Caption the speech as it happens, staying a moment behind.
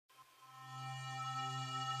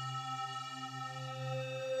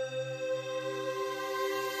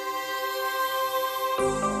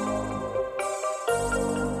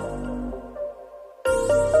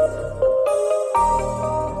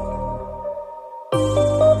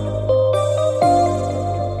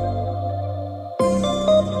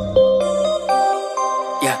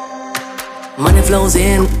flows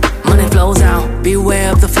in, money flows out.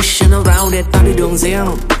 Beware of the fish around it. Tao đi đường riêng,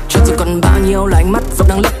 cho dù còn bao nhiêu là ánh mắt vẫn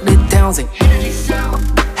đang lấp đi theo gì.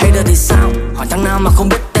 Hater thì sao? Hỏi thằng nào mà không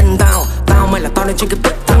biết tên tao. Tao mày là tao nên chưa kịp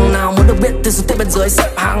biết thằng nào. Muốn được biết thì xuống tiếp bên dưới xếp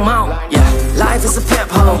hàng mau. Yeah, life is a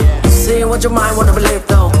pep hole. You see what your mind wanna believe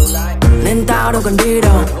though. Nên tao đâu cần đi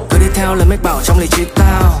đâu, cứ đi theo lời mách bảo trong lý trí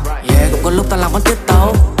tao. Yeah, cũng có lúc tao làm con tiết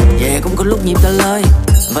tấu. Yeah, cũng có lúc nhịp ta lời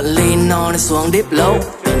vẫn lean on xuống deep low.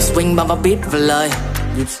 Tìm swing bằng beat và lời.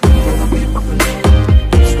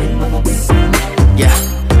 Yeah,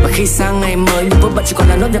 và khi sang ngày mới nhưng vẫn bận chỉ còn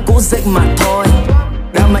là nốt nhạc cũ dịch mà thôi.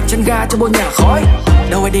 Đào mạnh chân ga cho bôi nhà khói.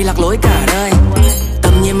 Đâu ai đi lạc lối cả đời.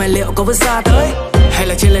 Tầm nhìn mày liệu có vượt xa tới, hay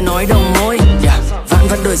là trên lời nói đầu môi. Yeah, vạn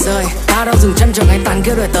vật đổi rơi, tao đâu dừng chân chờ ngày tàn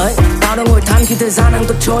kia đổi tới. Tao đâu ngồi than khi thời gian đang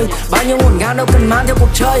tuột trôi. Bao nhiêu ngổn ngang đâu cần mang theo cuộc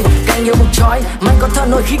chơi. Càng nhiều mục trói, mạnh có thở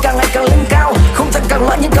nổi khi càng ngày càng lên cao. Không thật càng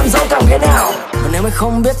lỡ những cầm dấu càng thế nào. Và nếu mày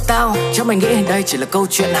không biết tao, chắc mày nghĩ đây chỉ là câu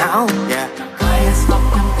chuyện hão. Yeah.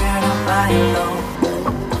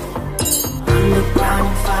 Underground and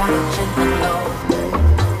fire trên tầng lầu.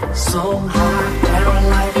 So high,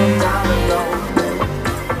 paralyzed and down below.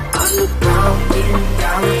 Underground, getting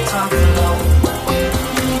down the top low.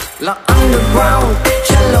 Là underground,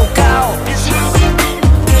 trên lầu cao.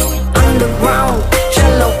 Underground, trên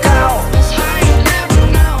lầu cao.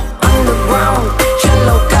 Underground, trên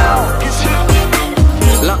lầu cao.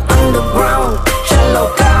 Là underground, trên lầu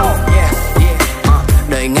cao.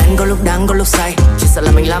 Đời ngắn có lúc đắng có lúc say. Chỉ sợ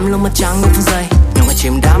là mình lắm lúc mất trắng những phút giây. Nhiều người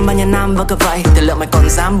chìm đắm bao nhiêu năm vào cơ vậy. Thì liệu mày còn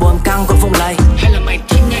dám buông căng qua vùng lầy. Hay là mày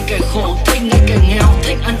thích ngay kẻ khổ, thích ngay kẻ nghèo.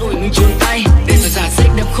 Thích ăn ủi mình chuồn tay. Để rồi giả xích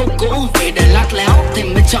đẹp khúc cũ. Vì để lát léo thì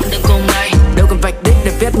mới chọn đường cùng này. Đâu cần vạch đích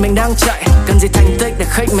để biết mình đang chạy. Cần gì thành tích để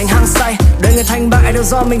khích mình hăng say. Đời người thành bại đều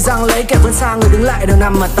do mình giằng lấy. Kẻ vươn xa người đứng lại đều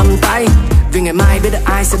nằm ở tầm tay. Vì ngày mai biết được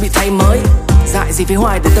ai sẽ bị thay mới. Dại gì phía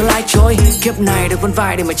hoài để tương lai trôi. Kiếp này được vươn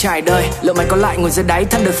vai để mà trải đời. Liệu mày có lại ngồi dưới đáy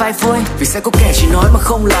thân đời phai phôi. Vì sẽ có kẻ chỉ nói mà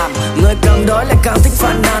không làm. Người càng đói lại càng thích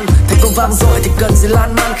phàn nàn. Thành công vang dội thì cần gì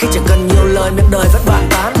lan man. Khi chẳng cần nhiều lời miệng đời vẫn bàn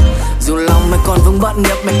tán. Dù lòng mày còn vững bận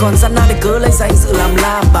nghiệp, mày còn gian nan thì cứ lấy danh dự làm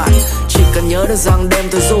la bàn. Chỉ cần nhớ được rằng đêm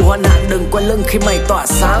tôi dù hoạn nạn đừng quay lưng khi mày tỏa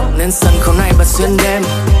sáng. Nên sân khấu này bật xuyên đêm,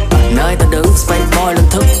 nơi ta đứng space boy luôn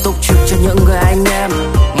thức túc trực cho những người anh em.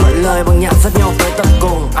 Mượn lời bằng nhạc rất nhau tới tận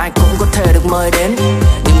cùng, ai cũng có thể được mời đến.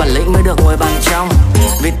 Nhưng bản lĩnh mới được ngồi bàn trong,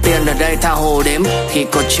 vì tiền ở đây tha hồ đếm. Khi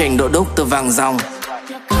có trình độ đúc từ vàng dòng.